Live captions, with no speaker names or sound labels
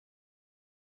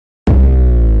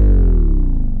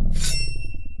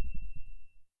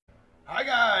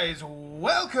guys,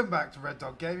 welcome back to Red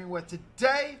Dog Gaming, where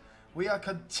today we are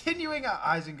continuing our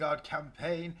Isengard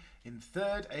campaign in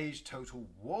Third Age Total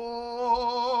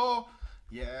War.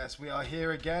 Yes, we are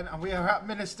here again, and we are at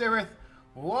Minas Tirith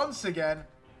once again.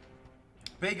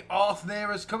 Big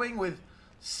Arthnir is coming with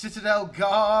Citadel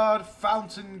Guard,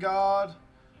 Fountain Guard,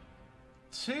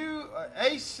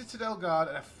 a Citadel Guard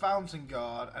and a Fountain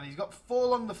Guard, and he's got 4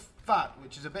 along the Fat,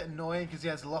 which is a bit annoying because he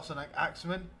has loss on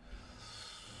Axeman.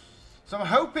 So I'm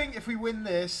hoping if we win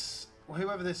this,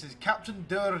 whoever this is, Captain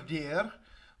Durdir,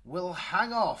 will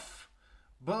hang off.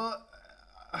 But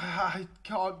I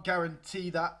can't guarantee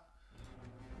that.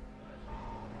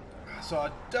 So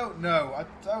I don't know.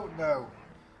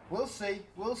 We'll see.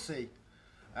 We'll see.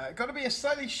 Going to be a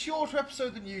slightly shorter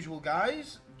episode than usual,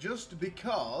 guys. Just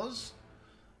because,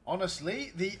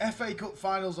 honestly, the FA Cup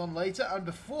final's on later. And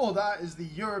before that is the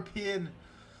European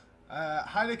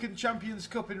Heineken Champions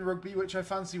Cup in rugby, which I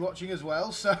fancy watching as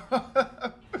well. So,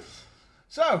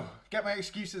 get my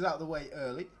excuses out of the way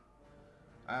early.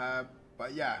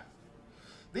 But yeah,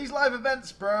 these live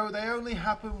events, bro, they only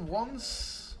happen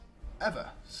once ever.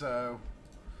 So,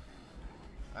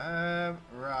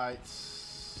 right,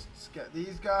 let's get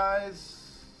these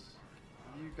guys,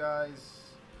 you guys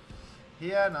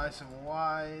here, nice and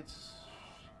wide.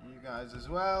 You guys as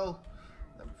well.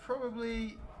 Then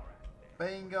probably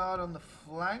Isengard on the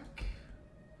flank.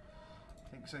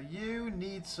 I think so. You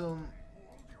need some.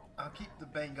 I'll keep the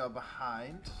Isengard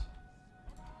behind.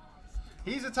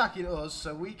 He's attacking us,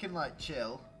 so we can like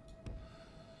chill.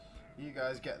 You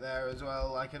guys get there as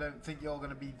well. Like, I don't think you're going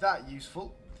to be that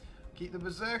useful. Keep the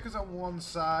Berserkers on one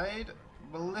side.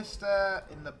 Ballista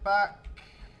in the back.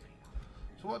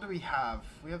 So what do we have?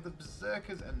 We have the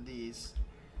Berserkers and these.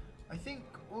 I think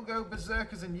we'll go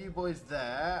Berserkers and you boys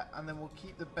there, and then we'll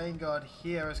keep the Isengard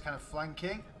here as kind of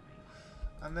flanking.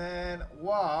 And then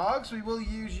Wargs, we will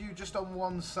use you just on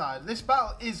one side. This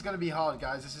battle is going to be hard,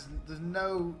 guys. There's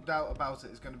no doubt about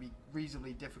it. It's going to be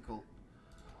reasonably difficult.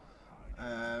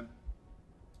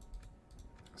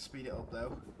 Speed it up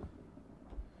though.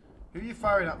 Who are you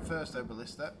firing at first though,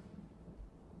 Ballista?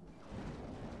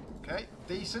 Okay,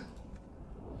 decent.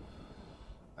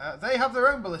 They have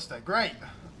their own Ballista. Great.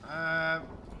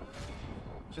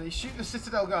 So they shoot the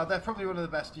Citadel Guard. They're probably one of the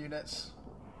best units.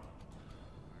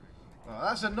 Well,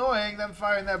 that's annoying, them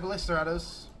firing their Ballista at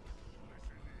us.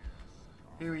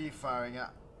 Who are you firing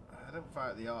at? I don't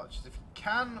fire at the archers. If you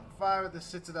can fire at the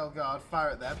Citadel Guard, fire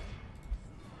at them.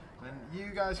 And then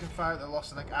you guys can fire at the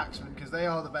Lost Neck Axemen, because they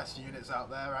are the best units out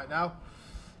there right now.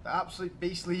 They're absolute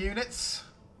beastly units.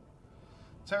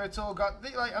 Territorial Guard.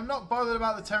 Like, I'm not bothered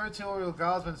about the Territorial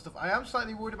Guardsmen and stuff. I am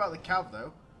slightly worried about the Cav,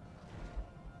 though.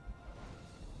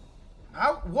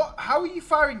 How are you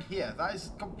firing here? That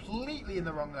is completely in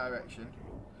the wrong direction.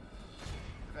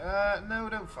 No,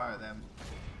 don't fire them.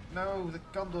 No, the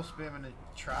Gondor Spearmen are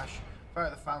trash. Fire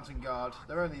at the Fountain Guard.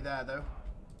 They're only there, though.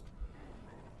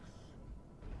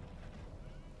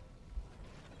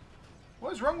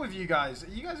 What is wrong with you guys? Are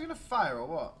you guys going to fire or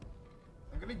what?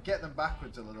 I'm going to get them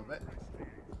backwards a little bit.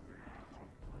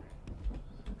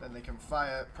 Then they can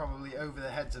fire probably over the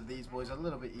heads of these boys a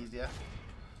little bit easier.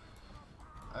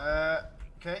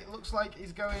 Okay, looks like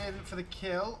he's going in for the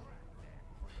kill.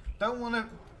 Don't want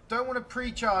to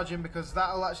pre-charge him because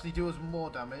that'll actually do us more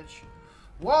damage.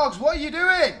 Wogs, what are you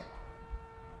doing?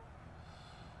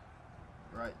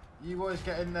 Right, you boys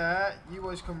get in there. You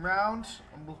boys come round,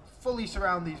 and we'll fully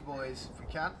surround these boys if we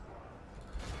can.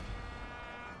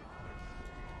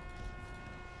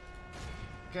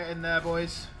 Get in there,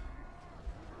 boys.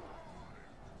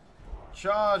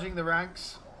 Charging the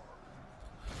ranks.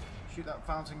 Shoot that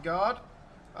Fountain Guard.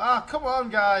 Ah, come on,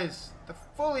 guys. They're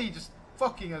fully just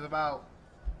fucking us about.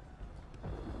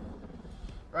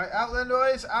 Right, out then,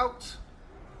 boys. Out.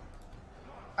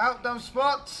 Out, dumb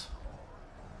spot.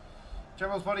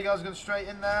 General's bodyguard's going straight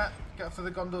in there. Get for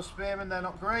the Gondor Spearmen. They're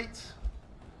not great.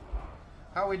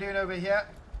 How are we doing over here?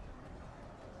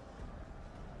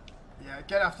 Yeah,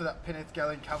 get after that Pinnith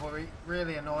Gelling Cavalry.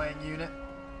 Really annoying unit.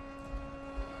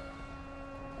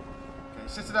 Okay,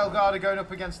 Citadel Guard are going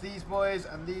up against these boys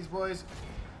and these boys.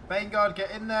 Isengard,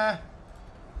 get in there.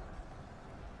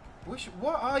 What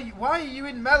are you? Why are you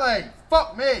in melee?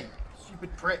 Fuck me!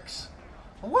 Stupid pricks.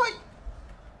 What?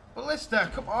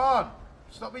 Ballista, come on!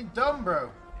 Stop being dumb,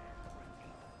 bro.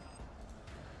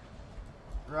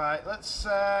 Right, let's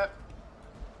go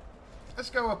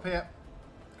up here.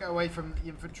 Get away from the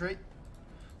infantry.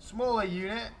 Smaller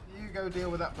unit, you go deal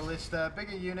with that ballista.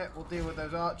 Bigger unit, we'll deal with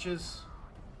those archers.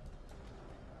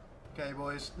 Okay,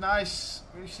 boys. Nice.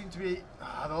 We seem to be...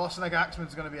 the Lost Neck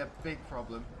Axemen's going to be a big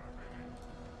problem.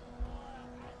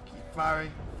 Keep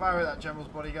Firing. Fire at that general's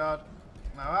bodyguard.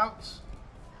 Now out.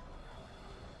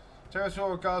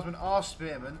 Territorial guardsmen are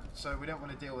spearmen, so we don't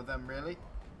want to deal with them really.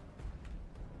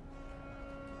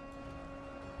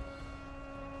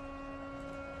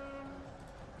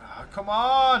 Ah, come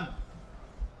on!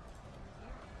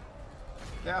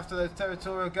 Get after those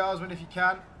territorial guardsmen if you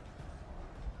can.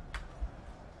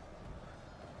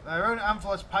 Their own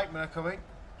Amphalos pikemen are coming.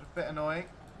 It's a bit annoying.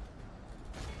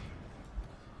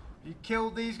 You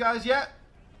killed these guys yet?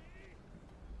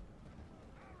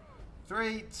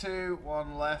 3, 2,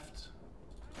 1 left.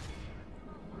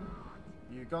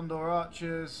 You Gondor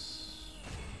archers.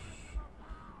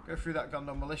 Go through that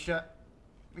Gondor militia.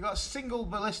 We've got a single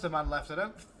ballista man left. I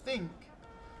don't think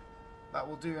that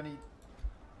will do any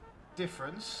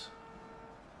difference.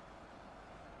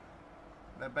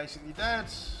 They're basically dead.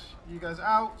 You guys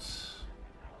out.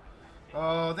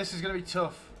 Oh, this is going to be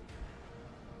tough.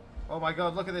 Oh my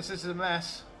god, look at this. This is a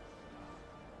mess.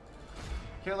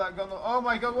 Kill that Gondor. Oh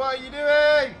my god, what are you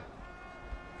doing?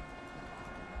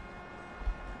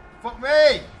 Fuck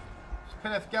me!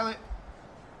 Pineth Gallet.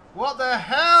 What the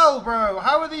hell, bro?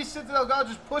 How are these Citadel Guards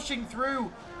just pushing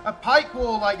through a pike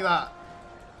wall like that?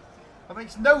 That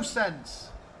makes no sense.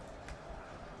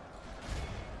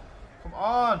 Come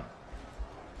on.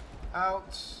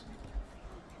 Out.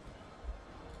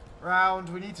 Round.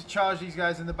 We need to charge these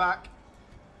guys in the back.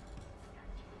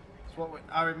 That's what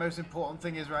our most important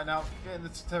thing is right now. Getting the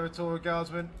territorial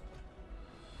guardsmen.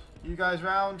 You guys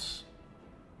round.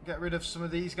 Get rid of some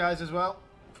of these guys as well,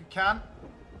 if we can.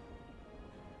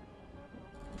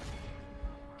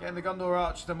 Getting the Gondor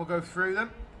archers, then we'll go through them.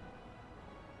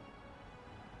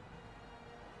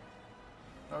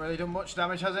 Not really done much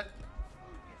damage, has it?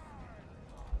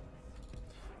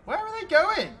 Where are they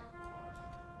going?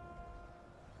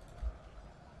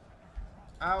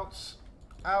 Out.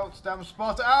 Out. Damn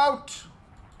spot. Out!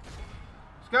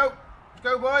 Let's go. Let's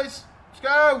go, boys. Let's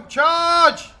go.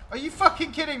 Charge! Are you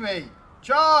fucking kidding me?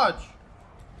 Charge!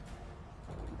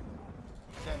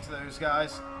 Get to those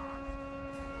guys.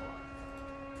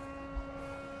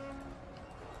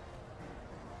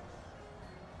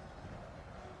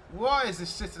 What is this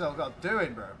Citadel Guard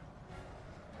doing, bro?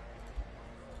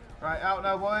 Right, out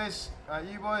now, boys. Right,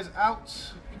 you boys, out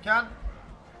if you can.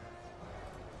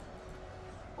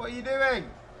 What are you doing?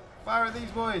 Fire at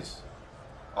these boys.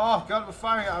 Oh, God, we're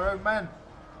firing at our own men.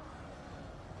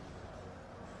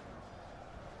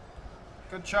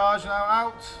 Good charge now,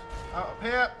 out. Out up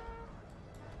here.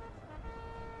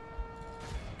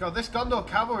 God, this Gondor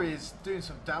cavalry is doing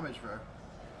some damage, bro.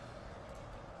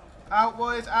 Out,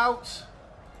 boys, out.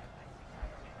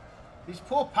 These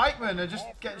poor pikemen are just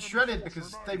getting shredded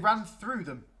because they ran through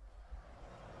them.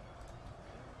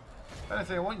 If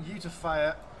anything, I want you to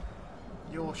fire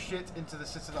your shit into the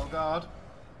Citadel Guard.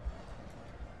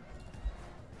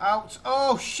 Out.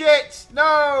 Oh, shit!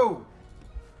 No!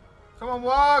 Come on,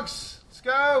 wargs! Let's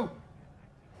go!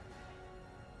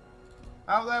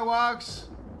 Out there, wargs!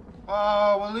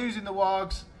 Oh, we're losing the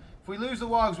wargs. If we lose the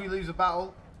wargs, we lose the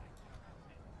battle.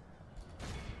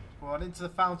 Go on into the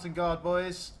Fountain Guard,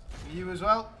 boys. You as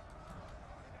well.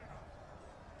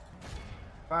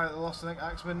 Fire at the Lost Link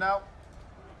Axemen now.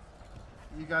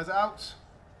 You guys out.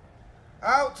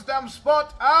 Out! Damn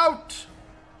spot! Out!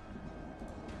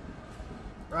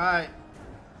 Right.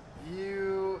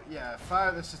 You... yeah, fire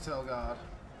at the Citadel Guard.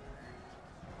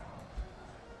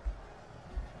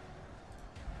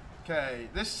 Okay,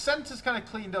 this centre's kind of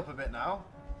cleaned up a bit now.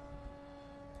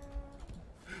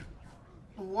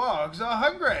 The wargs are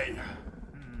hungry.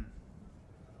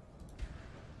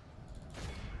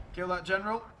 Kill that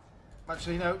general.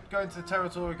 Actually, no. Go into the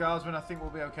territorial guardsmen. I think we'll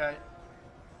be okay.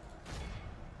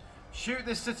 Shoot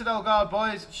this Citadel Guard,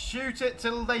 boys. Shoot it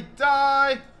till they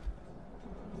die.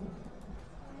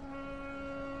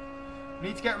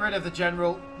 Need to get rid of the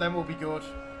general. Then we'll be good.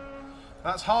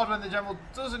 That's hard when the general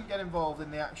doesn't get involved in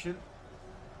the action.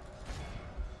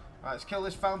 Right, let's kill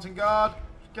this Fountain Guard.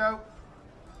 Let's go.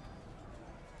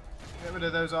 Get rid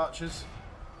of those archers.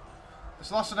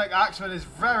 This Lost-Neck Axeman is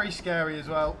very scary as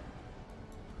well.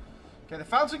 Okay, the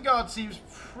Fountain Guard seems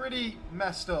pretty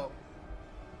messed up.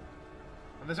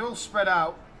 And they're all spread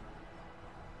out.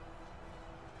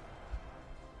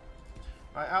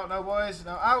 Right, out now, boys.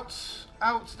 Now out.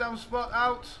 Out, damn spot,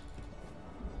 out.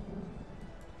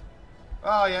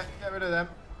 Oh, yeah, get rid of them.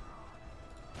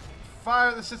 Fire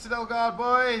at the Citadel Guard,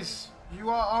 boys. You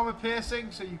are armor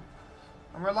piercing, so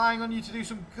I'm relying on you to do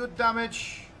some good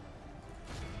damage.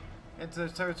 Into the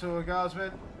territorial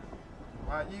guardsmen.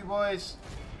 Right, you boys.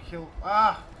 Kill.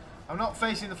 Ah! I'm not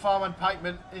facing the farmhand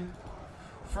pikemen in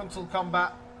frontal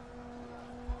combat.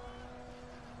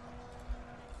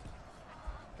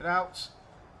 Get out.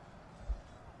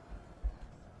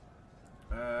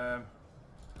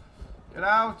 Get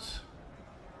out.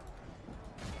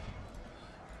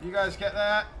 You guys get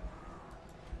there.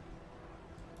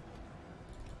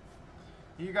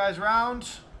 You guys round.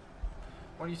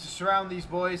 I want you to surround these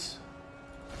boys.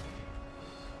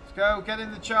 Let's go. Get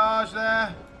in the charge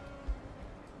there.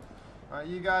 Right,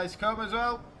 you guys come as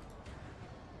well.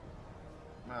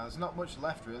 Well, there's not much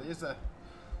left really, is there?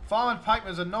 Farm and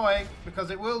pikeman's annoying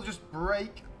because it will just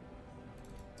break.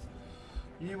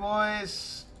 You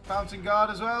boys, Fountain Guard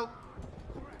as well.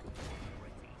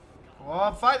 Come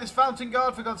on, fight this Fountain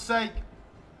Guard for God's sake.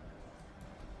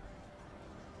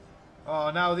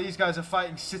 Oh, now these guys are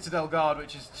fighting Citadel Guard,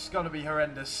 which is just going to be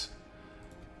horrendous.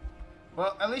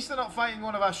 Well, at least they're not fighting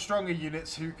one of our stronger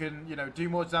units who can, you know, do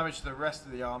more damage to the rest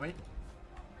of the army.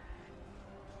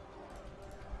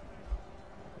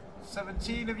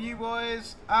 17 of you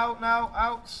boys. Out now,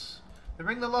 out. They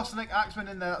bring the Lossenick Axemen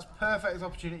in there. That's perfect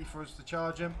opportunity for us to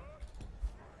charge him.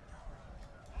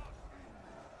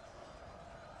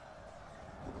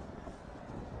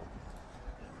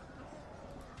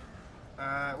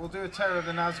 We'll do a Terror of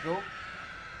the Nazgul.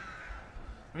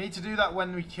 We need to do that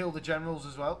when we kill the generals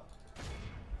as well.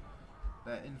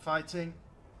 They're infighting.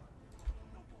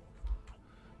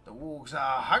 The wolves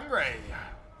are hungry.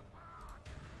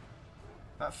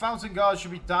 That Fountain Guard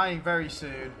should be dying very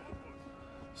soon.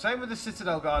 Same with the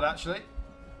Citadel Guard, actually.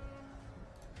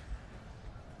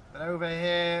 Then over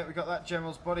here, we got that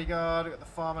General's Bodyguard. We got the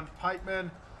Farm and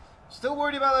Pikemen. Still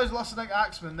worried about those Lossenick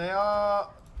Axemen. They are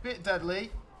a bit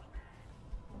deadly.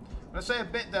 When I say a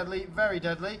bit deadly, very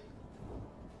deadly.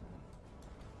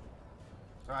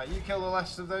 Right, you kill the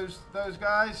rest of those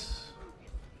guys.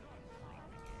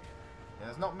 Yeah,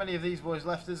 there's not many of these boys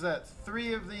left, is there?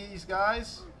 3 of these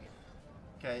guys.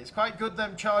 Okay, it's quite good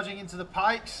them charging into the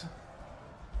pikes.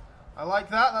 I like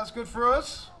that. That's good for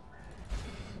us.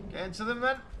 Get into them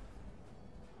then.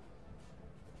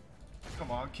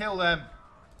 Come on, kill them.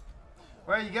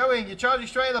 Where are you going? You're charging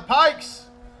straight at the pikes.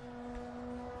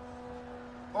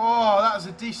 Oh, that was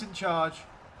a decent charge.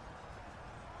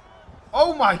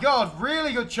 Oh my god,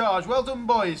 really good charge. Well done,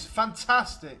 boys.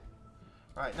 Fantastic.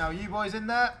 Right, now you boys in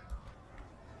there.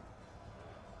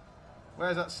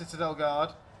 Where's that Citadel Guard?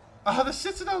 Oh, the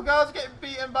Citadel Guard's getting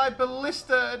beaten by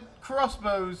ballista and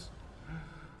crossbows.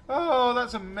 Oh,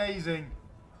 that's amazing.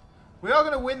 We are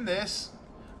going to win this.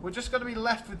 We're just going to be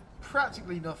left with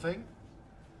practically nothing.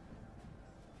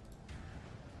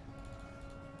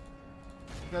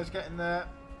 You guys get in there.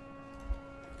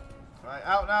 Right,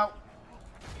 out now.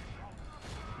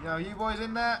 You know, you boys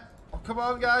in there. Oh, come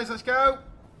on, guys, let's go.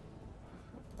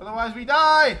 Otherwise we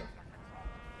die.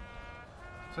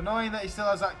 It's annoying that he still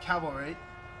has that cavalry.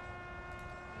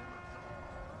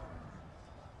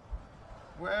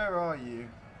 Where are you?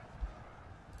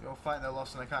 You're fighting the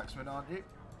Lossenick Axemen, aren't you?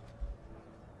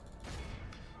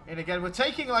 And again, we're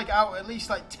taking like out at least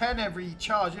like 10 every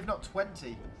charge, if not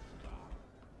 20.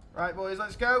 Right, boys,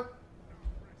 let's go.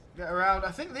 Get around.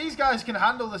 I think these guys can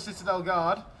handle the Citadel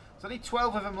Guard. There's only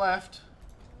 12 of them left.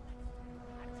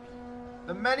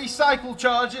 The many cycle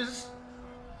charges.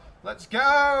 Let's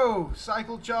go.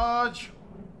 Cycle charge.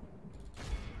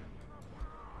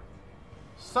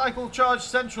 Cycle charge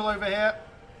central over here.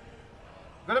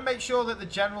 We've got to make sure that the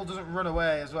general doesn't run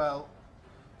away as well.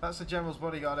 That's the general's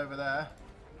bodyguard over there.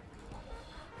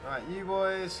 Right, you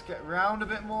boys get round a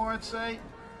bit more, I'd say.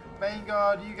 Main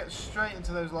guard, you get straight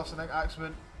into those Lossenick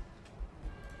Axemen.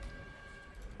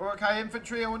 Urukai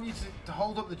infantry, I want you to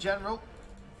hold up the general.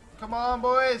 Come on,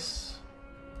 boys.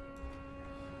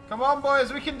 Come on,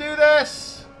 boys, we can do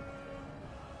this.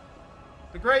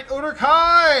 The great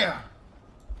Urukai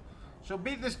shall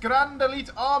beat this grand elite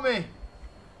army.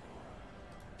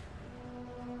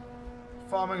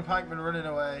 Farming pikemen running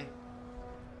away.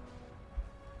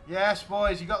 Yes,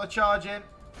 boys, you got the charge in.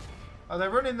 Oh, they're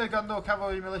running the Gondor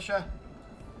cavalry militia.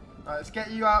 Right, let's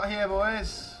get you out here,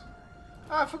 boys.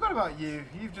 Oh, I forgot about you.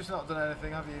 You've just not done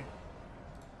anything, have you?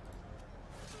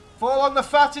 Fall on the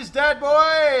fat is dead,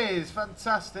 boys!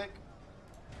 Fantastic.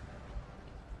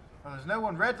 Oh, there's no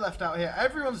one red left out here.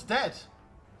 Everyone's dead.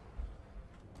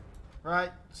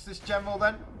 Right, it's this general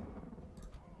then.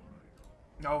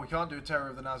 No, we can't do a Terror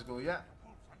of the Nazgul yet.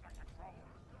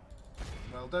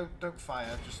 Well, don't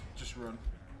fire. Just run.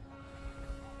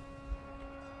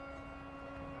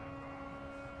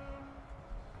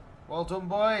 Well done,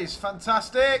 boys.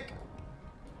 Fantastic.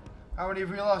 How many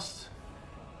have we lost?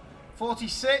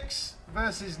 46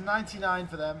 versus 99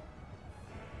 for them.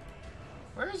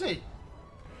 Where is he?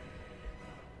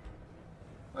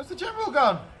 Where's the general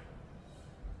gone?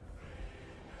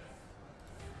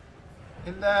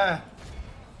 In there.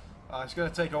 Oh, it's going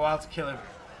to take a while to kill him.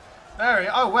 There he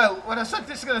is. Oh, well, when I said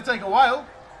this is going to take a while,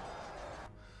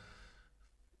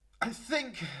 I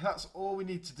think that's all we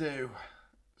need to do.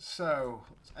 So,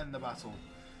 let's end the battle.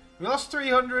 We lost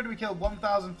 300. We killed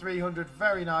 1,300.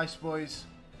 Very nice, boys.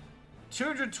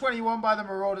 221 by the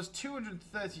Marauders.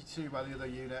 232 by the other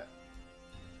unit.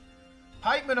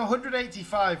 Pikemen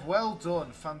 185. Well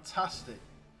done. Fantastic.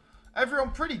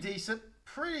 Everyone pretty decent.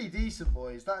 Pretty decent,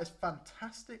 boys. That is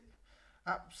fantastic.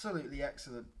 Absolutely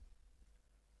excellent.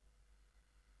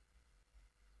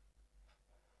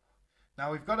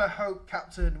 Now we've got to hope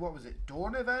Captain, what was it,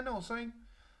 Dorniven or something,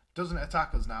 doesn't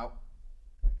attack us now.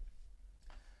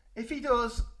 If he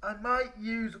does, I might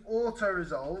use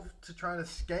auto-resolve to try and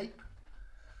escape.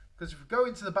 Because if we go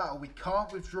into the battle, we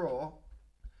can't withdraw.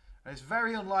 And it's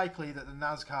very unlikely that the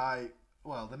Nazkai,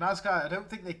 well, the Nazkai, I don't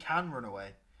think they can run away.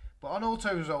 But on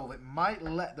auto-resolve, it might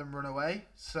let them run away.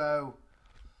 So,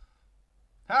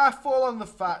 Fall on the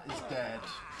Fat is dead.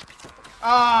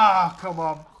 Ah, come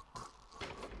on.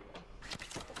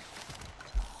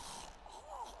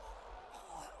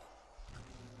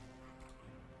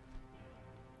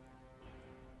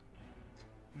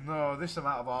 No, this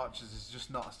amount of archers is just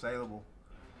not assailable.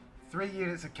 3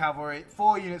 units of cavalry,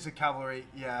 4 units of cavalry,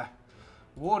 yeah.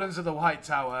 Wardens of the White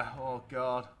Tower, oh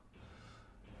god.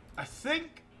 I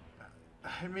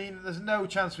mean, there's no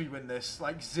chance we win this,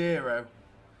 like 0.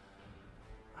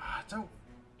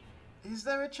 Is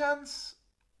there a chance?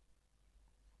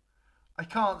 I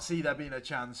can't see there being a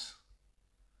chance.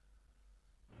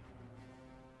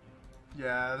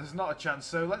 Yeah, there's not a chance,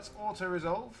 so let's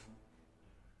auto-resolve.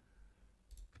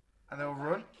 And they'll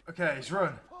run. Okay, he's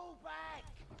run.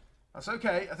 That's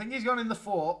okay. I think he's gone in the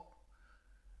fort.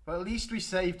 But at least we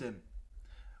saved him.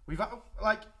 We've,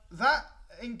 like, that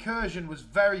incursion was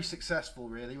very successful,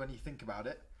 really, when you think about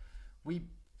it. We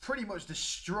pretty much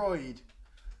destroyed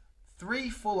 3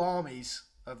 full armies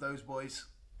of those boys.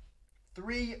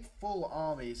 3 full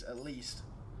armies, at least.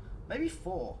 Maybe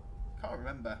 4. Can't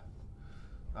remember.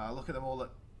 Look at them all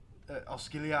at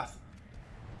Osgiliath.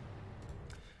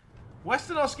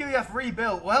 Western Osgiliath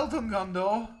rebuilt. Well done,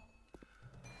 Gondor.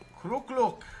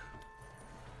 Krukluk.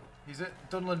 He's at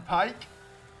Dunland Pike.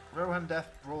 Rohan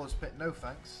Death, Brawler's Pit. No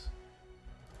thanks.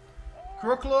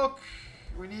 Krukluk.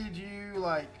 We need you,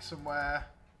 like, somewhere.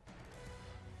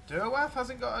 Derwath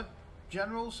hasn't got a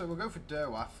general, so we'll go for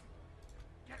Derwath.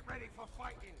 Get ready for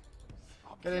fighting.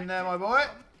 Get in there, my boy.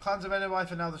 Clans of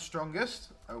Enderwife are now the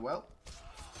strongest. Oh, well.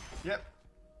 Yep.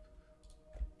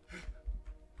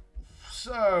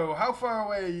 So, how far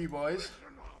away are you boys?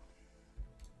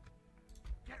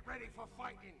 Get ready for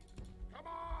fighting. Come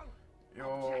on.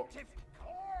 You're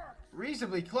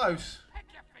reasonably close.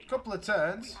 A couple of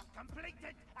turns.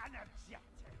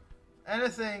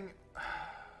 Anything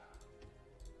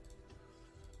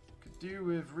could do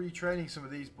with retraining some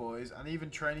of these boys and even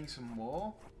training some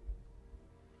more.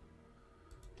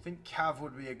 I think Cav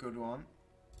would be a good one.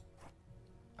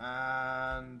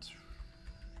 And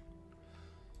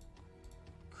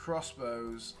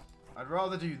crossbows. I'd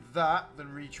rather do that than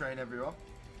retrain everyone.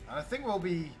 And I think will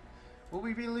we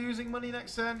be losing money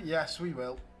next turn? Yes, we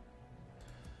will.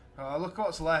 Oh, look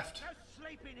what's left.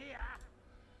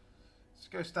 Let's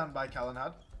go stand by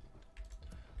Calenhad.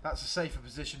 That's a safer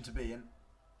position to be in.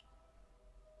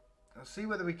 Let's see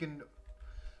whether we can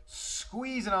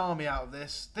squeeze an army out of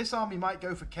this. This army might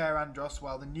go for Caer Andros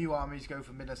while the new armies go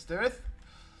for Minas Tirith.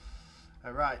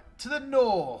 Alright, to the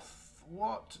north.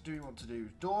 What do we want to do?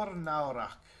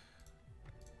 Dornaurak.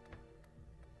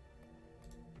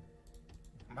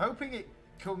 I'm hoping it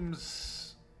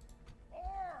comes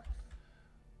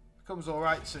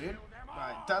alright soon.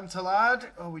 Right, Dantalad.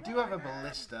 Oh, we do have a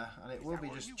ballista, and it will be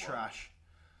just trash.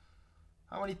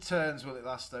 How many turns will it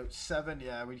last though? 7?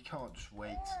 Yeah, we can't just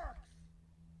wait.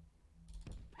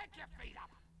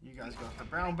 You guys got the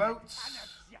brown boats.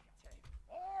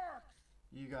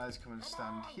 You guys come and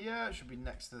stand here. It should be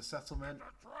next to the settlement.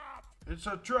 It's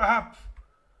a trap!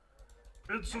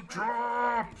 It's a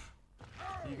trap!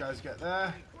 You guys get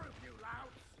there.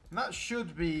 And that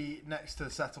should be next to the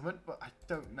settlement, but I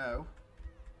don't know.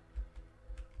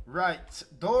 Right,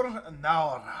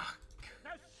 Dornaurak.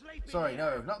 Sorry,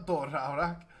 no, not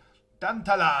Dornaurak.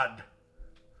 Dantalad.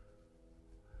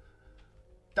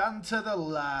 Danta the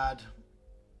lad.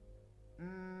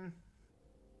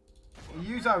 We'll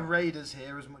use our raiders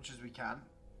here as much as we can.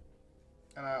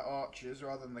 And our archers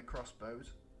rather than the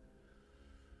crossbows.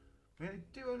 We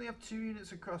do only have 2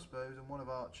 units of crossbows and 1 of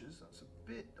archers. That's a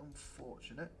bit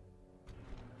unfortunate.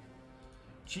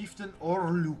 Chieftain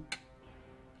Orluk.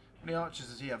 How many archers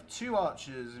does he have? 2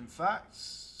 archers, in fact.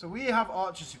 So we have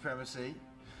archer supremacy.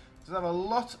 Does have a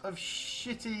lot of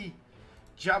shitty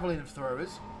javelin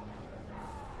throwers,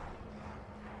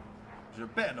 which is a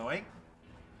bit annoying.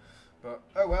 But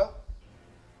oh well.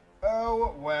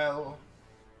 Oh well.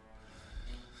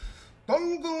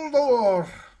 Dumbledore.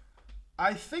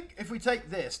 I think if we take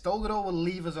this, Dumbledore will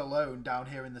leave us alone down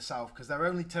here in the south because their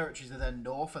only territories are then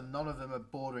north and none of them are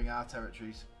bordering our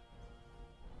territories.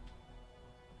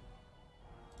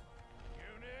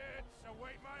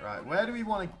 Right, where do we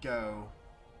want to go?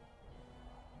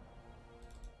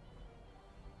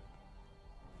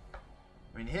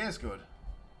 I mean, here's good.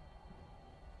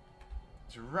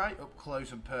 It's right up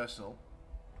close and personal.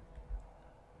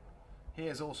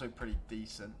 Here's also pretty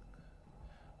decent.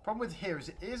 Problem with here is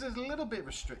it is a little bit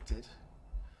restricted.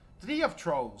 Did he have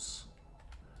trolls?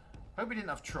 Hope he didn't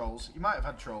have trolls. He might have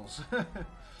had trolls.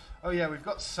 Oh yeah, we've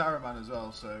got Saruman as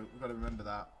well, so we've got to remember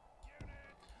that.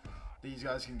 These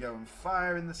guys can go and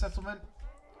fire in the settlement.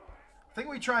 I think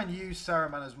we try and use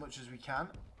Saruman as much as we can.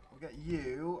 We'll get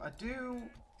you. I do...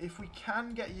 If we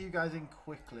can get you guys in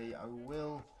quickly, I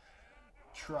will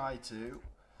try to.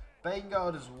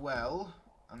 Isengard as well.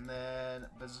 And then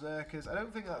Berserkers. I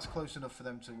don't think that's close enough for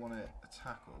them to want to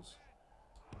attack us.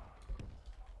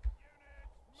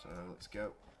 So let's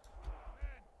go.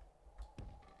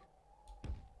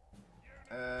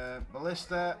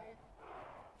 Ballista.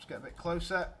 Let's get a bit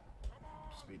closer.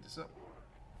 Speed this up.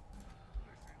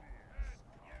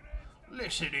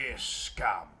 Listen here,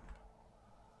 scum.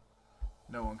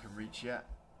 No one can reach yet.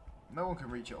 No one can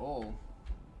reach at all.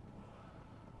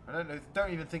 I don't know.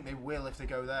 Don't even think they will if they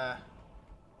go there.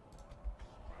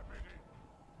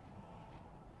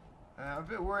 I'm a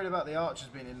bit worried about the archers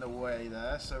being in the way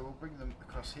there, so we'll bring them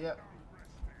across here.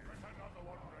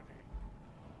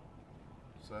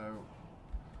 So,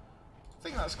 I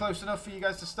think that's close enough for you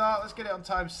guys to start. Let's get it on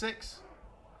time 6.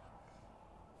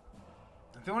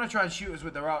 If they want to try and shoot us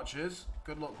with their archers,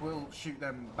 good luck, we'll shoot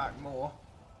them back more.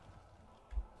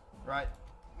 Right.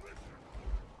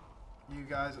 You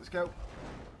guys, let's go.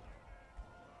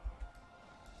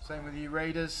 Same with you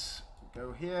raiders.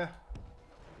 Go here.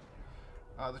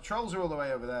 The trolls are all the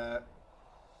way over there.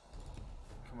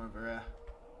 Come over here.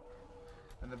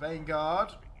 And the Isengard.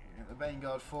 Get the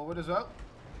Isengard forward as well.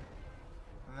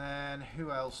 And then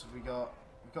who else have we got?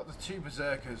 We've got the 2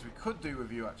 Berserkers. We could do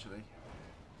with you actually.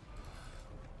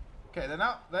 Okay,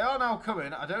 they are now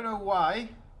coming. I don't know why.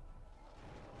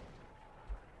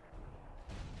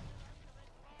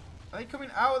 Are they coming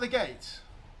out of the gate?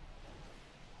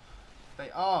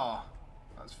 They are.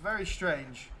 That's very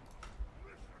strange.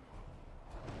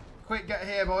 Quick, get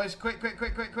here, boys. Quick, quick,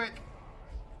 quick, quick, quick.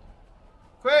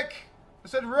 Quick! I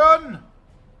said run!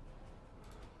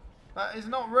 That is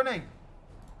not running.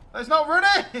 That is not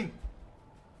running!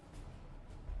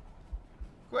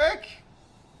 Quick!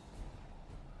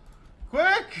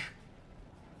 Quick!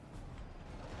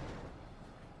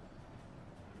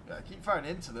 Yeah, keep firing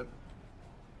into them.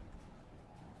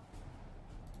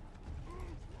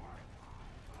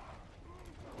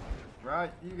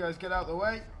 Right, you guys get out of the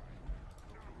way.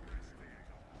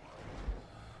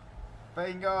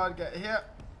 Isengard, get here.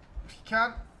 If you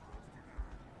can.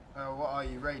 Oh, what are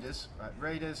you? Raiders. Right,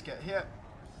 raiders, get here.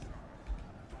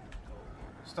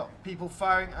 Stop people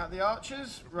firing at the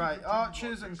archers. Right,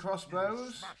 archers and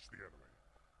crossbows.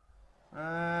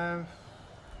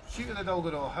 Shoot at the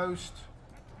Dolgador host.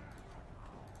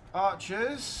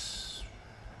 Archers.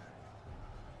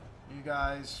 You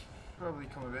guys probably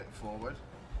come a bit forward.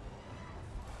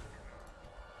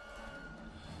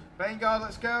 Isengard,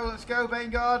 let's go,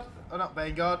 Isengard. Oh, not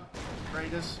Isengard,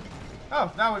 raiders.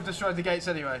 Oh, now we've destroyed the gates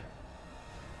anyway.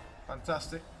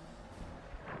 Fantastic.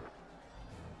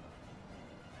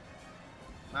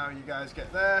 Now you guys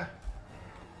get there.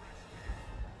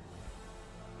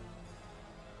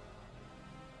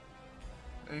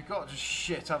 They've got just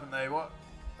shit, haven't they? What?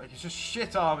 Like, it's just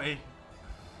shit army.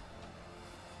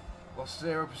 Lost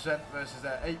 0% versus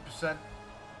their 8%.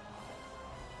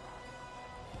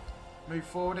 Move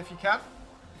forward if you can.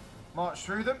 March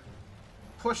through them.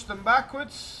 Push them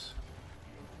backwards.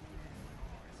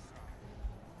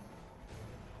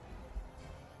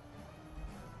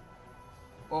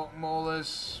 Orc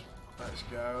maulers. Let's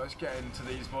go. Let's get into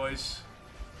these boys.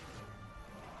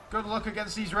 Good luck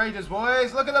against these raiders,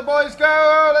 boys. Look at the boys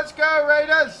go. Let's go,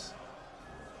 raiders.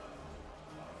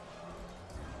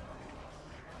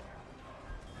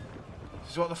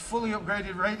 This is what the fully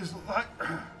upgraded raiders look like.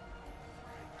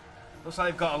 Looks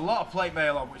like they've got a lot of plate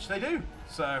mail on, which they do.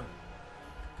 So,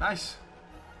 nice.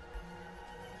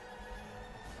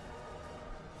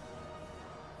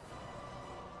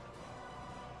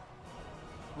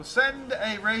 We'll send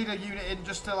a raider unit in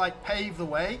just to like pave the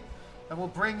way, and we'll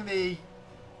bring the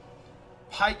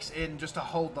pikes in just to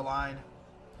hold the line.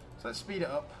 So let's speed it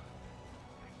up.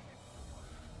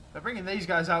 They're bringing these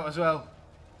guys out as well.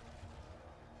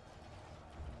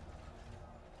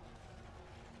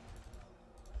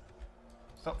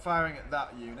 Stop firing at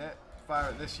that unit. Fire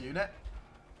at this unit.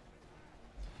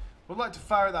 Would like to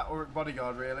fire at that Uruk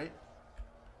bodyguard, really.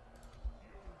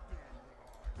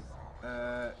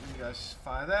 You guys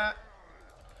fire there.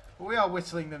 But we are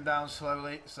whittling them down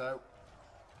slowly, so...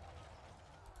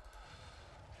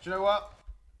 Do you know what?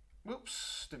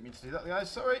 Whoops. Didn't mean to do that,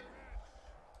 guys. Sorry.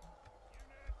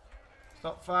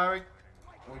 Stop firing.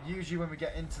 We'll use you when we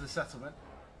get into the settlement.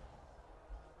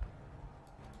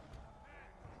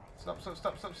 Stop, stop,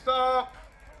 stop, stop, stop!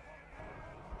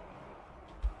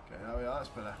 Okay, there we are. That's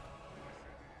better.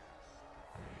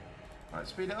 Right,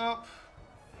 speed it up.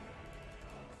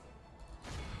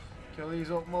 Kill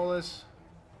these up maulers.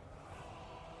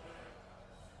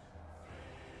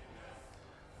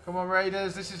 Come on,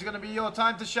 Raiders. This is going to be your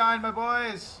time to shine, my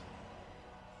boys.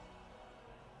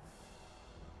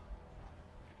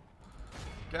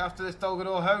 Get after this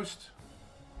Dolgador host.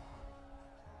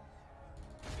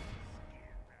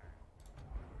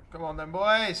 Come on then,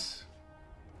 boys.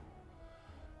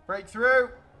 Break through.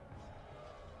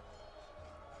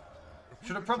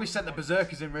 Should have probably sent the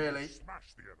Berserkers in, really.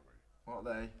 What are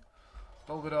they?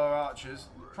 Dolgador archers.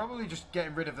 Probably just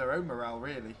getting rid of their own morale,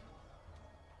 really.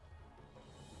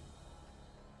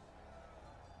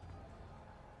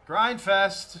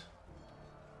 Grindfest.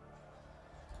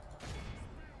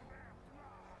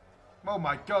 Oh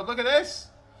my god, look at this.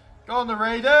 Go on the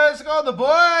Raiders. Go on the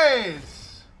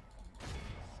boys.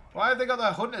 Why have they got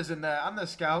their hunters in there and their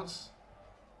scouts?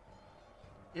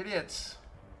 Idiots.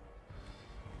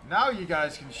 Now you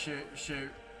guys can shoot.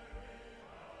 Shoot,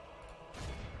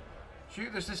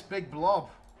 there's this big blob.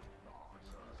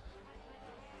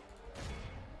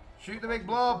 Shoot the big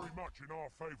blob.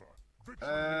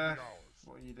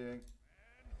 What are you doing?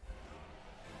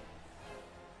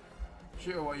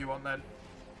 Shoot her what you want then.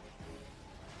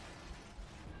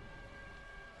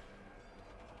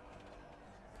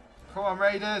 Come on,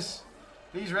 Raiders.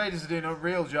 These Raiders are doing a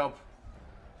real job.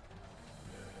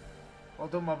 Well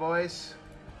done, my boys.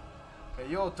 Okay,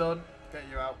 you're done. Get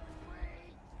you out.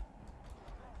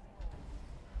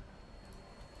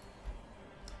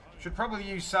 Should probably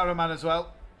use Saruman as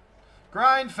well.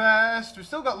 Grindfest. We've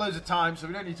still got loads of time, so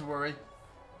we don't need to worry.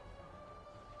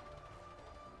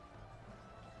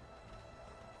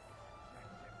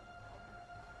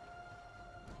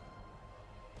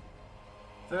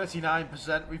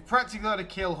 %. We've practically got to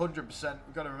kill 100%.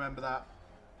 We've got to remember that.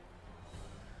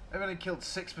 They've only killed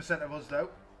 6% of us, though,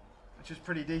 which is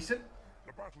pretty decent.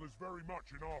 The battle is very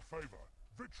much in our favour.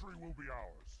 Victory will be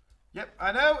ours. Yep,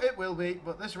 I know it will be,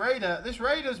 but this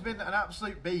Raider's been an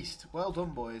absolute beast. Well done,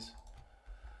 boys.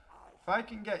 If I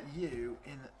can get you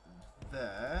in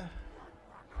there,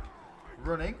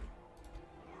 running.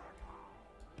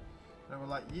 Then we'll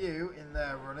like you in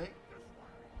there running.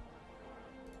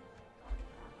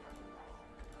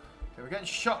 Okay, we're getting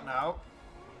shot now.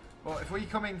 But if we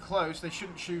come in close, they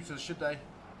shouldn't shoot us, should they?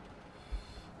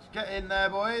 Let's get in there,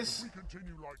 boys. If we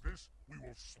continue like this, we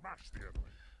will smash the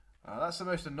enemy. That's the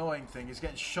most annoying thing, is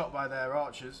getting shot by their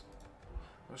archers.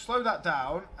 We'll slow that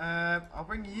down. I'll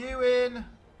bring you in. I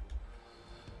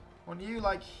want you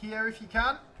like here if you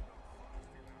can.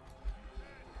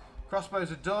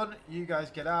 Crossbows are done. You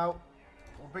guys get out.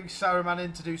 We'll bring Saruman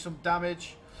in to do some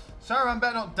damage. Saruman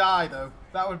better not die though.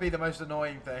 That would be the most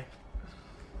annoying thing.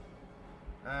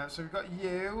 So we've got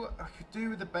you. I could do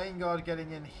with the Isengard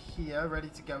getting in here, ready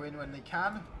to go in when they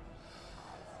can.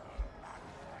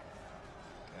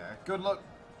 Yeah, good luck.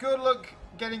 Good luck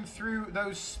getting through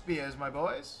those spears, my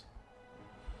boys.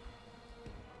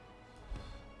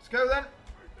 Let's go then.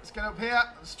 Let's get up here.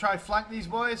 Let's try flank these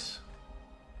boys.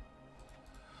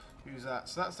 Who's that?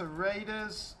 So that's the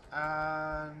Raiders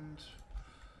and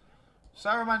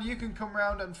Saruman. You can come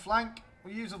round and flank.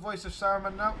 We'll use the voice of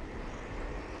Saruman now.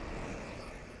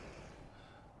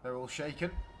 They're all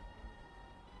shaken.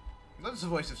 What does the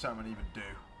voice of Saruman even do?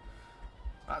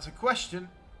 That's a question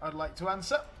I'd like to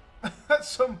answer at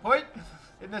some point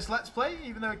in this Let's Play,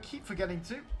 even though I keep forgetting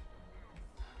to.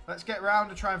 Let's get round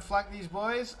and try and flank these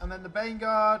boys. And then the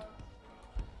Isengard,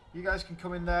 you guys can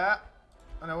come in there.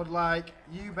 And I would like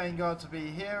you, Isengard, to be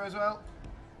here as well.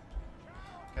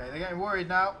 Okay, they're getting worried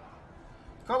now.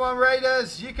 Come on,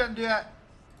 Raiders, you can do it.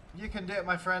 You can do it,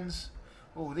 my friends.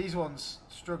 Oh, these ones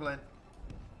struggling.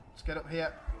 Let's get up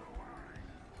here.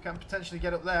 If we can potentially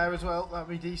get up there as well, that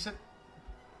would be decent.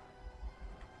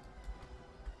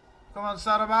 Come on,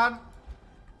 Saruman.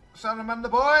 Saruman the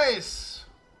boys.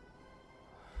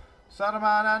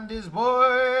 Saruman and his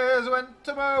boys went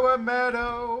to mow a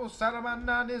meadow. Saruman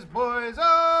and his boys,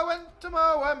 oh, went to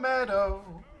mow a meadow.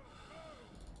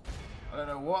 I don't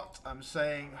know what I'm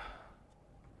saying.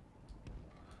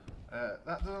 That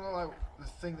doesn't look like the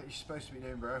thing that you're supposed to be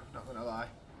doing, bro. Not gonna lie.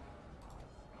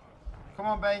 Come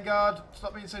on, Isengard.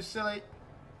 Stop being so silly.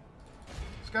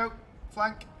 Let's go.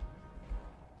 Flank.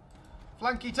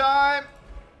 Flanky time.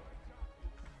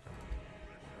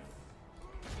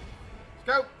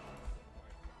 Let's go.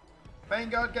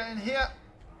 Isengard, get in here.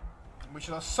 We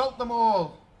shall assault them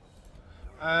all.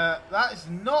 That is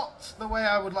not the way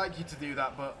I would like you to do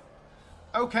that, but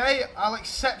okay, I'll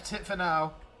accept it for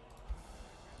now.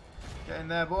 Get in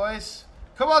there, boys.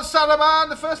 Come on, Saruman!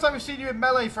 The first time we've seen you in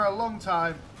melee for a long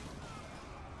time.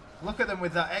 Look at them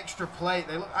with that extra plate.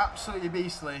 They look absolutely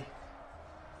beastly.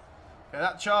 Okay,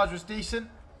 that charge was decent.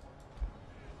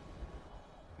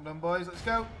 Come on, boys. Let's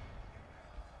go.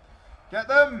 Get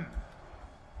them!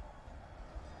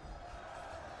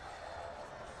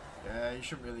 Yeah, you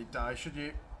shouldn't really die, should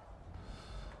you?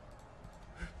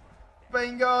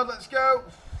 Isengard, let's go.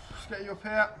 Let's get you up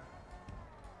here.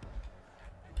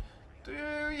 Do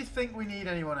you think we need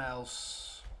anyone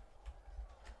else?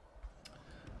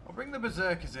 I'll bring the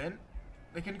berserkers in.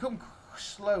 They can come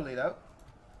slowly though.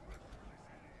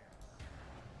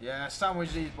 Yeah,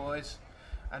 sandwich these boys.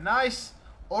 A nice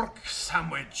orc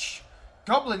sandwich.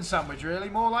 Goblin sandwich really,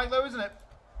 more like though, isn't it?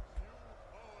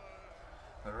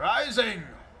 Rising!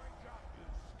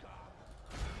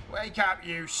 Wake up,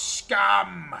 you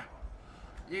scum!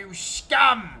 You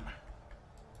scum!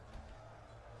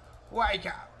 Wake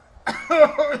up!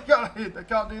 I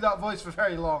can't do that voice for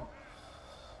very long.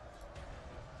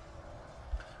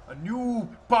 A new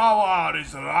power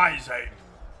is rising.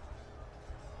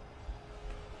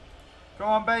 Come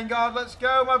on, Isengard, let's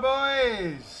go, my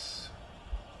boys.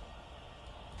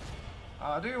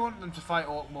 I do want them to fight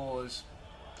Orc Maulers.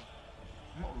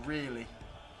 Not really.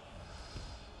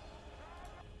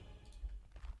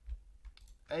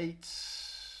 8,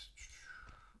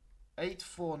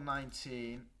 4,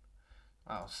 19.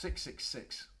 Wow, 6, 6,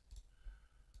 6.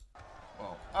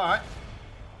 Well, alright.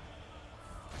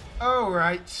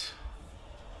 Alright.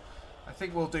 I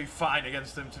think we'll do fine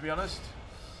against them, to be honest.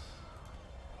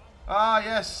 Ah,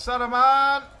 yes,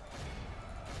 Saruman!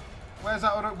 Where's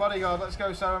that other bodyguard? Let's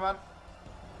go, Saruman.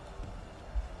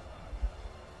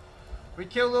 We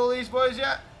killed all these boys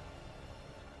yet?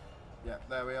 Yep,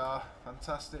 there we are.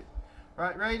 Fantastic.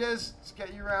 Right, Raiders, let's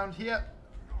get you around here.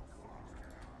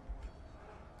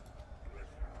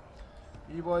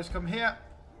 You boys come here.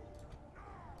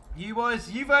 You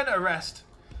boys, you've earned a rest.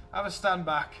 Have a stand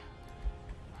back.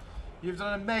 You've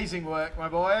done amazing work, my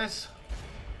boys.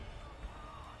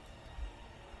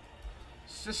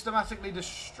 Systematically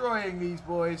destroying these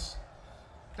boys.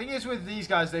 Thing is with these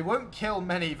guys, they won't kill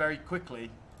many very quickly.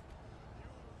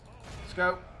 Let's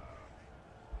go.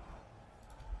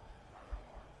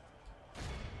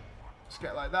 Let's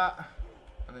get like that.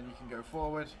 And then you can go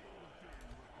forward.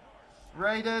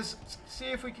 Raiders, see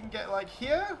if we can get like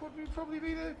here, would probably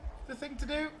be the thing to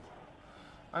do.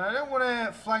 And I don't want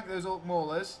to flank those Orc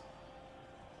Maulers.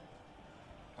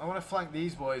 I want to flank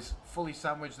these boys, fully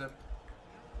sandwich them.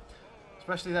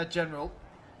 Especially their general.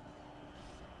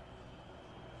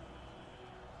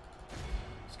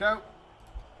 Let's go.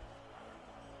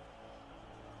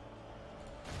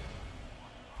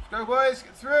 Let's go, boys,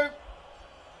 get through.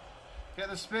 Get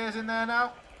the spears in there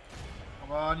now.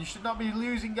 Come on, you should not be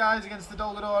losing guys against the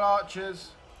Dol Guldur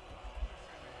archers.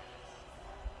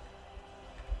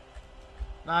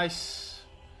 Nice.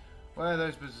 Where are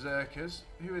those berserkers?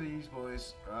 Who are these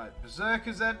boys? Right,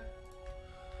 berserkers then.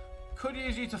 Could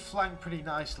use you to flank pretty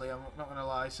nicely, I'm not going to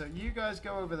lie. So you guys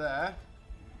go over there.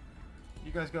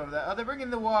 You guys go over there. Are they bringing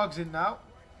the wargs in now?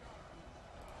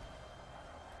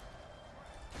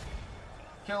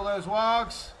 Kill those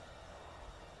wargs.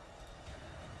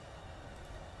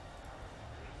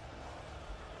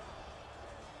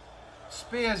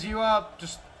 Spears, you are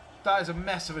just... That is a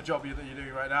mess of a job that you're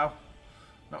doing right now.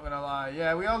 Not gonna lie.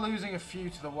 Yeah, we are losing a few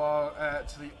to the war,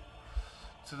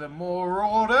 to the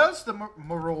marauders. The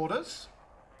marauders.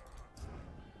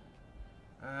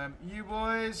 You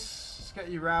boys, let's get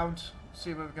you round.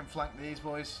 See if we can flank these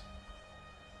boys.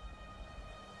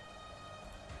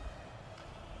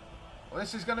 Well,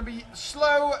 this is going to be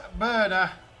slow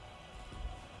burner.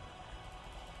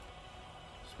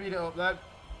 Speed it up then.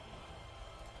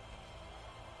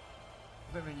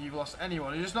 I don't think you've lost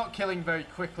anyone. You're just not killing very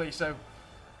quickly, so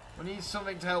we need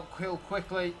something to help kill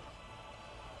quickly.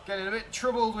 Getting a bit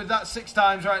troubled with that 6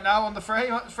 times right now on the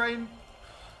frame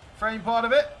part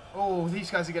of it. Oh,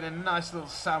 these guys are getting a nice little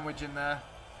sandwich in there.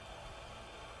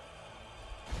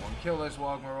 Come on, kill those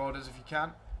Warg Marauders if you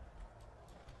can.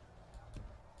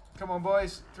 Come on,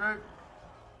 boys. Through.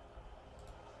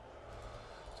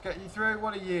 Let's get you through.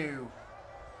 What are you?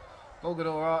 Dol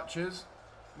Guldur archers.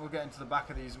 We'll get into the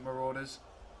back of these Marauders.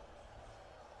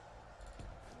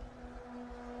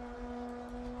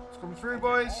 Let's come through,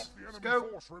 boys. Let's go.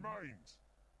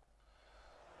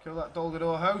 Kill that Dol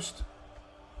Guldur host.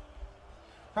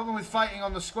 Problem with fighting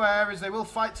on the square is they will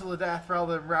fight till the death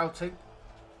rather than routing.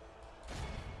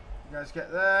 You guys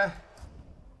get there.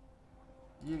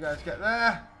 You guys get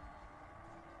there.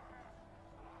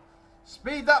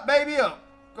 Speed that baby up.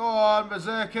 Go on,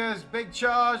 Berserkers. Big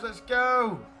charge. Let's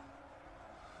go.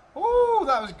 Ooh,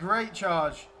 that was a great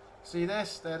charge. See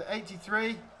this? They had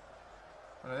 83.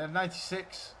 Well, they had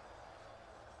 96.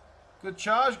 Good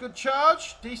charge. Good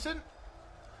charge. Decent.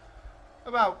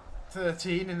 About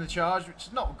 13 in the charge, which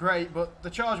is not great, but the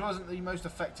charge wasn't the most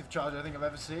effective charge I think I've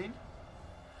ever seen.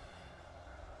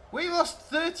 We lost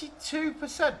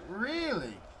 32%.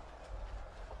 Really?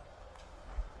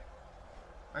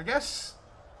 I guess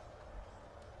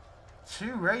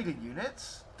 2 raider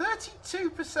units.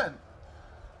 32%.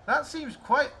 That seems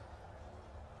quite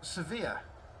severe.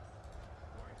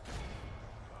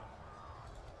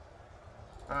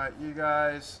 Alright, you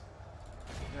guys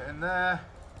get in there.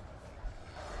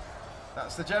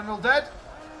 That's the general dead.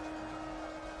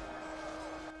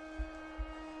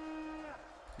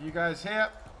 You guys here.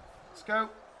 Let's go.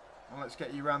 And let's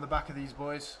get you around the back of these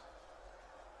boys.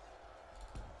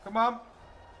 Come on.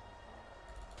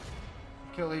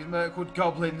 Kill these Mirkwood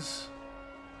goblins.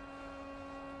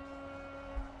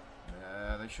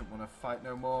 Yeah, they shouldn't want to fight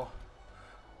no more.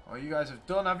 Oh, you guys have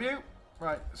done, have you?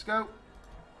 Right, let's go.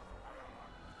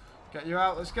 Get you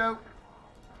out, let's go.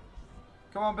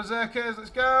 Come on, Berserkers, let's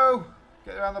go.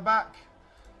 Get around the back.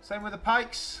 Same with the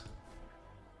pikes.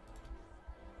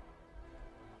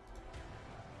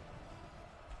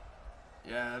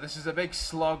 Yeah, this is a big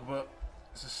slog, but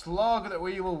it's a slog that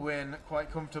we will win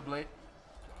quite comfortably.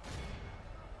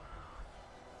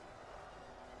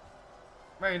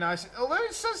 Very nice. Although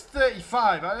it says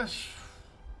 35, I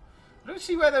don't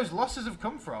see where those losses have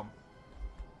come from.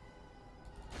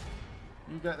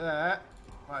 You get there.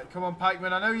 Right, come on,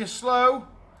 pikemen. I know you're slow,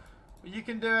 but you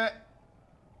can do it.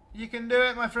 You can do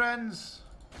it, my friends.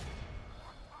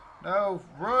 No,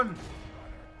 run.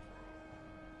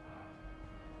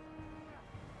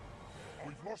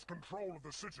 We've lost control of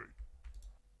the city.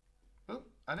 Oh,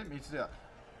 I didn't mean to do that.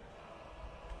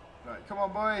 Right, come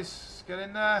on, boys. Get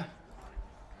in there.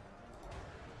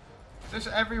 Just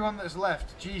everyone that's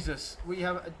left. Jesus, we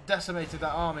have decimated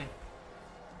that army.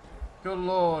 Good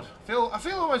lord. I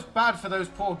feel almost bad for those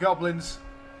poor goblins.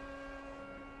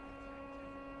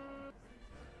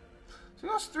 So we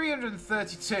lost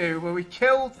 332, where we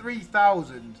killed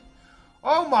 3,000.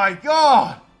 Oh my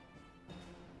god!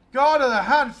 God of the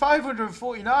hand,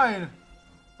 549.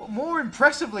 But more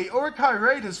impressively, Uruk-hai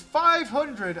Raiders,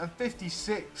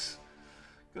 556.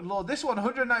 Good lord. This one,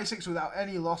 196 without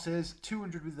any losses.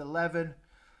 200 with 11.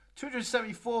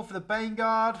 274 for the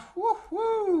Baneguard.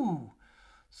 Woohoo!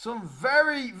 Some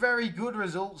very, very good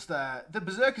results there. The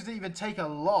Berserkers didn't even take a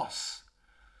loss.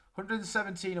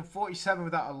 117 and 47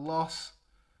 without a loss.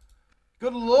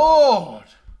 Good lord!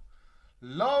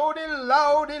 Lordy,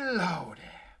 lordy, lordy.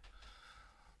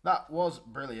 That was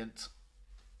brilliant.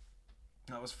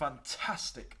 That was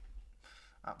fantastic.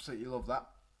 Absolutely love that.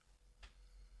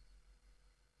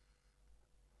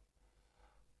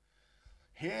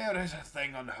 Here is a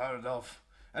thing unheard of.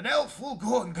 An elf will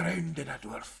go on ground and a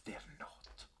dwarf dare not.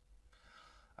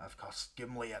 I've cost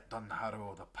Gimli at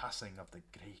Dunharrow the passing of the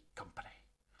Grey Company.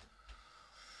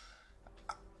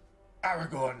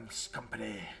 Aragorn's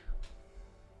company.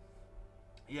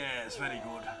 Yes, very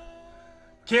good.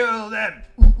 Kill them!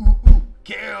 Ooh, ooh, ooh.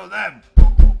 Kill them!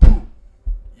 Ooh, ooh, ooh.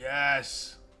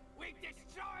 Yes. We've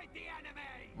destroyed the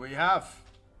enemy! We have.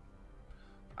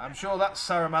 I'm sure that's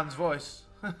Saruman's voice.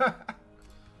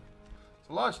 It's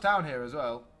a large town here as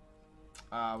well.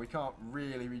 We can't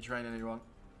really retrain anyone.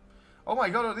 Oh my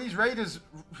god, these raiders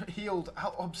healed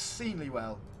obscenely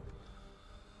well.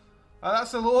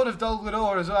 That's the Lord of Dol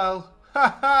Guldur as well.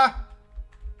 Ha ha!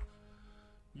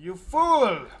 You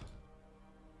fool!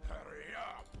 Hurry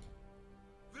up!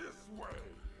 This way!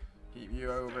 Keep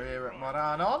you over here at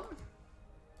Moranon.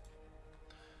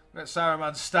 Look at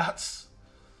Saruman's stats.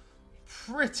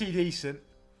 Pretty decent.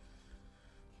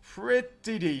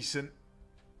 Pretty decent.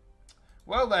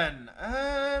 Well then,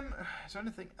 is there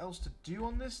anything else to do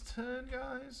on this turn,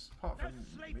 guys? Apart from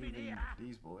moving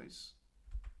these boys.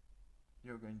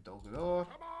 You're going Dol Guldur.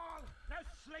 Come on! No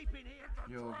sleeping here!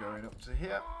 You're going up to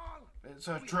here. It's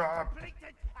a trap.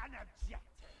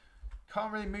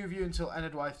 Can't really move you until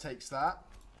Enedwife takes that.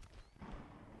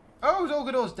 Oh,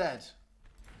 Dolgador's dead.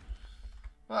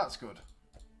 Well, that's good.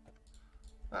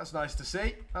 That's nice to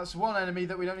see. That's one enemy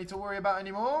that we don't need to worry about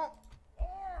anymore.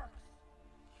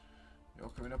 You're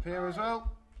coming up here as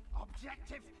well.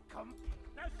 Objective complete.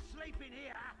 No sleeping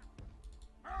here.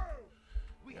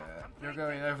 We have Yeah, complete you're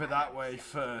going over that way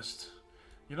first.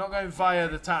 You're not going via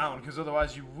the town, because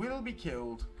otherwise you will be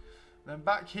killed. Then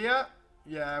back here.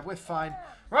 Yeah, we're fine.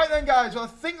 Right then, guys. Well, I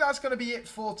think that's going to be it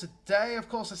for today. Of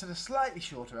course, I said a slightly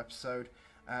shorter episode.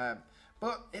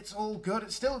 But it's all good.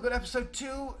 It's still a good episode.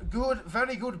 2 good,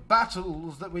 very good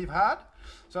battles that we've had.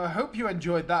 So I hope you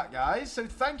enjoyed that, guys. So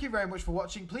thank you very much for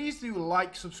watching. Please do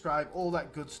like, subscribe, all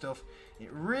that good stuff.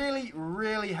 It really,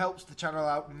 really helps the channel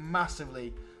out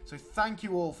massively. So thank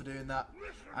you all for doing that.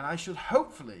 And I should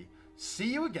hopefully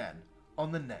see you again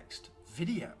on the next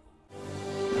video.